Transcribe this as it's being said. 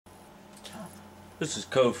This is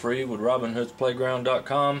Code Free with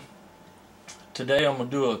RobinHoodsPlayground.com. Today I'm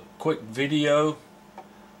going to do a quick video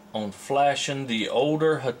on flashing the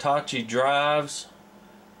older Hitachi drives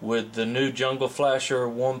with the new Jungle Flasher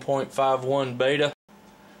 1.51 beta.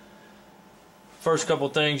 First couple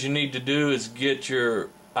things you need to do is get your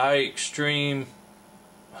iExtreme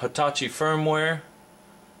Hitachi firmware,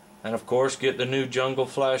 and of course get the new Jungle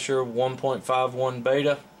Flasher 1.51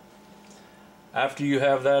 beta. After you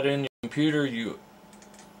have that in your computer, you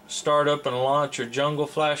start up and launch your Jungle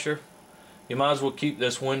Flasher. You might as well keep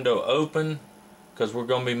this window open because we're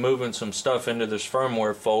going to be moving some stuff into this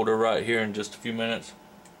firmware folder right here in just a few minutes.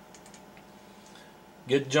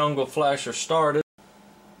 Get Jungle Flasher started.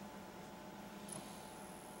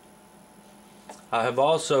 I have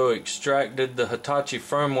also extracted the Hitachi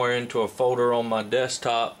firmware into a folder on my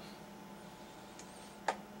desktop,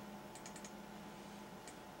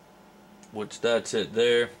 which that's it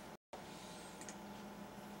there.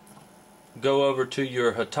 Go over to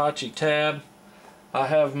your Hitachi tab. I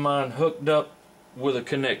have mine hooked up with a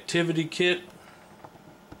connectivity kit.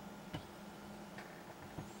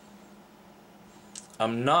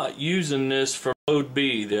 I'm not using this for mode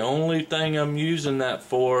B. The only thing I'm using that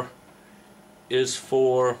for is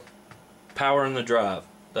for powering the drive.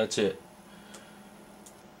 That's it.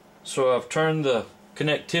 So I've turned the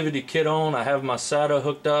connectivity kit on. I have my SATA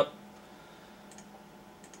hooked up.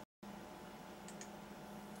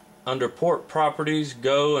 Under port properties,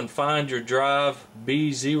 go and find your drive.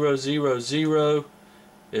 B000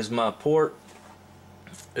 is my port.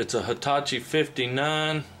 It's a Hitachi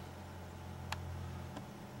 59.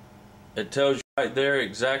 It tells you right there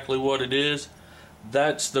exactly what it is.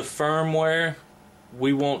 That's the firmware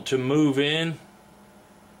we want to move in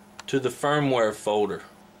to the firmware folder.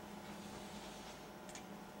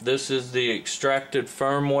 This is the extracted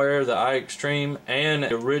firmware, the iExtreme, and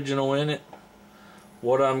the original in it.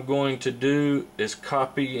 What I'm going to do is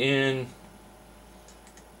copy in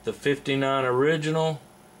the 59 original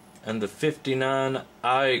and the 59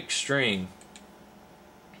 iExtreme.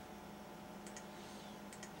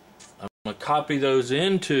 I'm going to copy those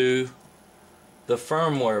into the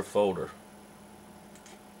firmware folder.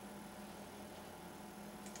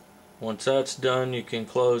 Once that's done, you can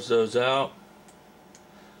close those out.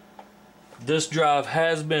 This drive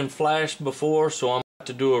has been flashed before, so I'm going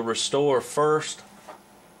to do a restore first.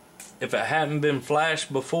 If it hadn't been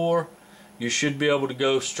flashed before, you should be able to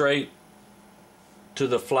go straight to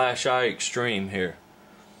the flash iExtreme here.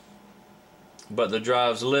 But the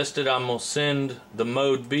drive's listed. I'm going to send the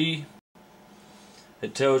mode B.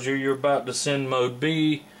 It tells you you're about to send mode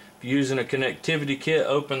B. If you're using a connectivity kit,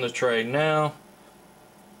 open the tray now,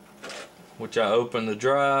 which I open the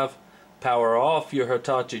drive. Power off your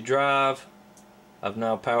Hitachi drive. I've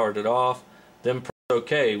now powered it off. Then press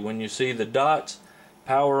OK. When you see the dots,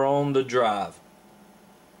 power on the drive.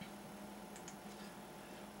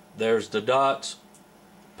 There's the dots.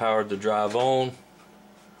 Powered the drive on.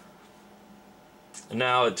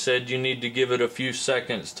 Now it said you need to give it a few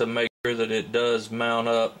seconds to make sure that it does mount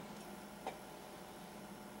up.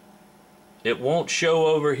 It won't show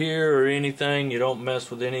over here or anything. You don't mess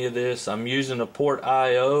with any of this. I'm using a port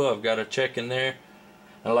IO. I've got a check in there.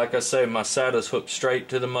 And like I say, my SATA's hooked straight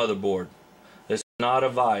to the motherboard. It's not a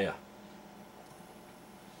VIA.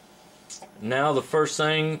 Now the first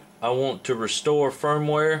thing, I want to restore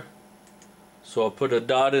firmware. So I'll put a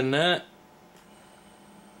dot in that.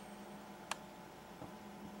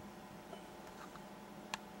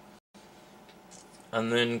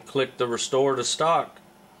 And then click the restore to stock.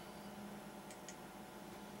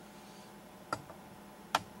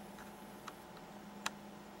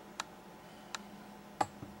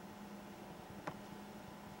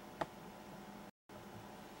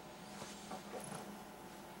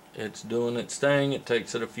 It's doing its thing. It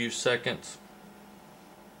takes it a few seconds.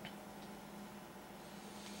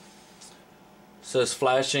 It says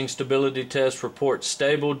flashing stability test report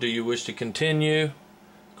stable. Do you wish to continue?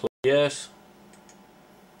 Click yes.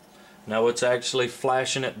 Now it's actually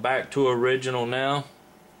flashing it back to original now.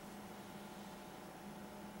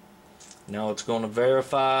 Now it's going to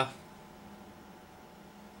verify.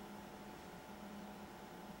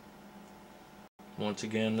 Once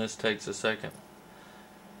again, this takes a second.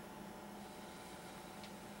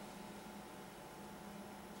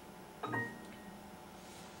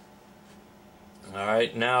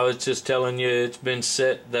 Alright, now it's just telling you it's been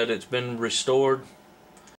set, that it's been restored.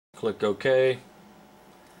 Click OK.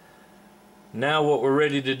 Now what we're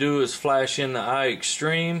ready to do is flash in the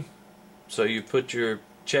iExtreme. So you put your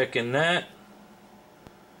check in that.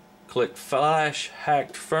 Click Flash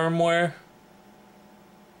Hacked Firmware.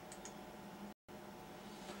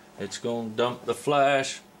 It's going to dump the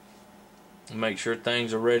flash and make sure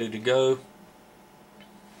things are ready to go.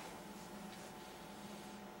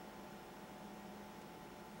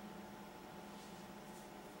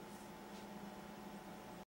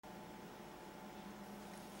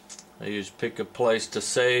 You just pick a place to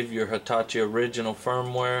save your Hitachi original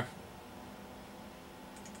firmware.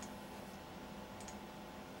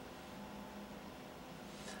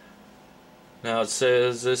 Now it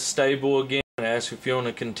says it's stable again. Ask if you want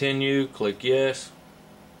to continue. Click yes.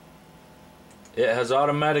 It has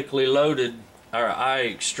automatically loaded our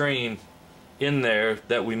iExtreme in there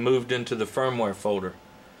that we moved into the firmware folder.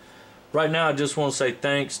 Right now I just want to say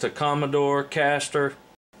thanks to Commodore, Caster,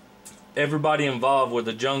 everybody involved with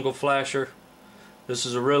the Jungle Flasher. This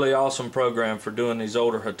is a really awesome program for doing these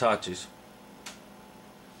older Hitachis.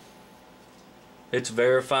 It's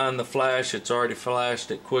verifying the flash. It's already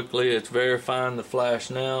flashed it quickly. It's verifying the flash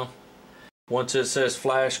now. Once it says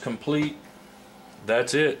flash complete,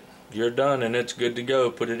 that's it. You're done and it's good to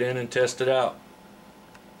go. Put it in and test it out.